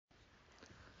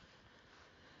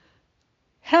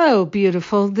Hello,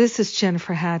 beautiful. This is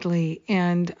Jennifer Hadley,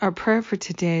 and our prayer for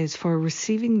today is for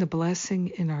receiving the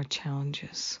blessing in our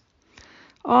challenges.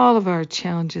 All of our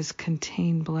challenges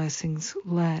contain blessings.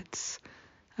 Let's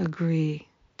agree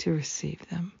to receive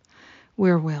them.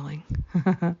 We're willing.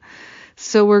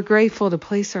 So we're grateful to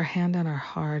place our hand on our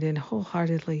heart and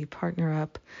wholeheartedly partner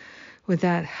up with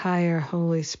that higher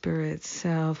Holy Spirit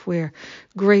self. We're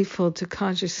grateful to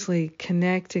consciously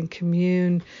connect and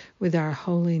commune with our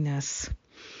holiness.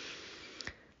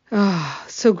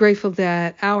 So grateful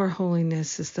that our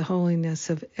holiness is the holiness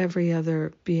of every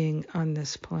other being on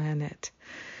this planet.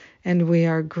 And we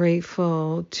are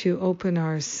grateful to open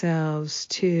ourselves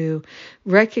to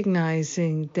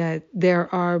recognizing that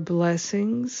there are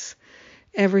blessings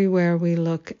everywhere we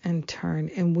look and turn,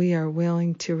 and we are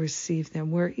willing to receive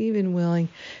them. We're even willing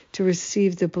to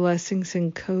receive the blessings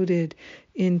encoded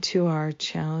into our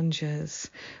challenges.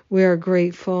 We are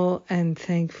grateful and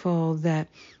thankful that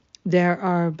there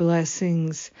are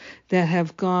blessings that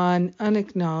have gone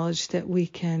unacknowledged that we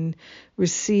can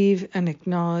receive and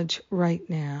acknowledge right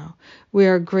now. We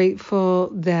are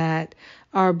grateful that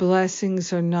our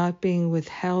blessings are not being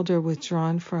withheld or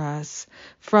withdrawn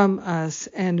from us,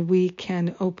 and we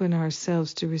can open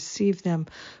ourselves to receive them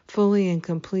fully and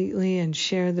completely and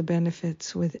share the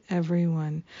benefits with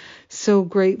everyone. So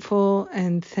grateful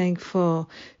and thankful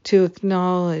to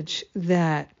acknowledge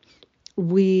that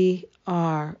we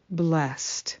are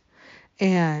blessed,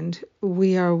 and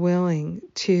we are willing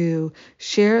to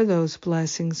share those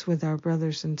blessings with our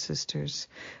brothers and sisters,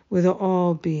 with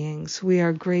all beings. We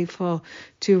are grateful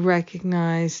to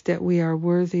recognize that we are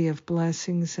worthy of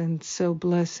blessings, and so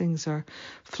blessings are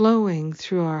flowing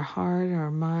through our heart,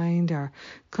 our mind, our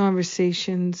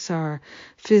conversations, our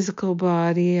physical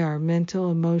body, our mental,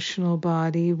 emotional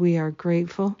body. We are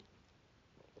grateful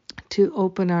to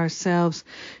open ourselves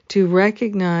to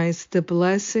recognize the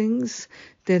blessings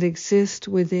that exist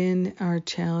within our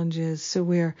challenges. So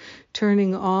we're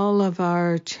turning all of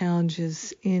our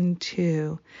challenges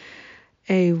into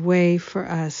a way for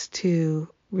us to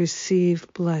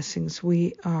receive blessings.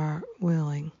 We are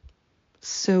willing.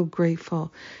 So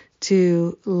grateful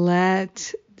to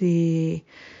let the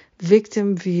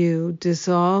victim view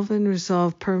dissolve and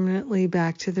resolve permanently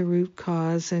back to the root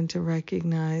cause, and to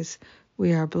recognize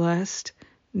we are blessed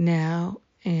now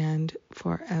and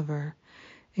forever.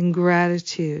 In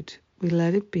gratitude, we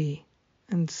let it be,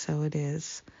 and so it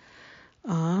is.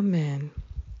 Amen.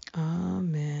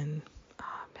 Amen.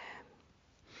 Amen.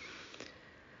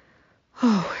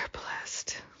 Oh, we're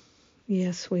blessed.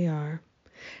 Yes, we are.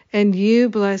 And you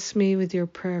bless me with your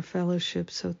prayer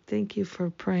fellowship, so thank you for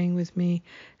praying with me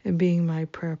and being my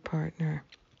prayer partner.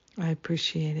 I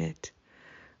appreciate it.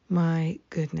 My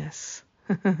goodness.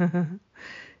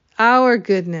 Our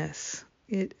goodness,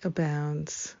 it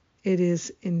abounds. It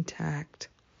is intact.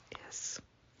 Yes.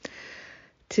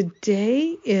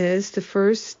 Today is the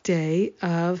first day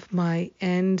of my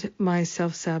End My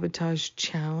Self-Sabotage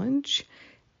Challenge,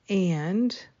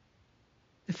 and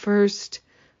the first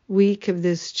week of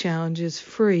this challenge is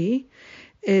free.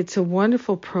 It's a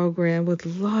wonderful program with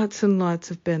lots and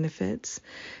lots of benefits.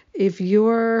 If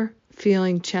you're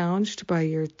feeling challenged by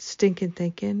your stinking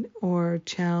thinking, or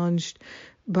challenged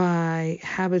by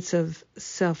habits of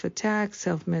self-attack,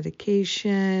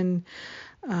 self-medication,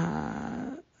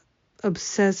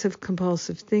 obsessive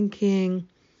compulsive thinking,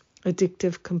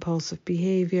 addictive compulsive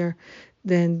behavior,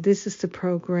 then this is the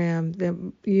program that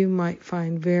you might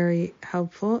find very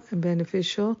helpful and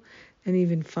beneficial and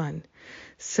even fun.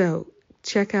 So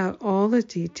check out all the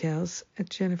details at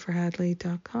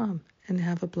jenniferhadley.com and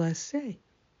have a blessed day.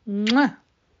 Mwah!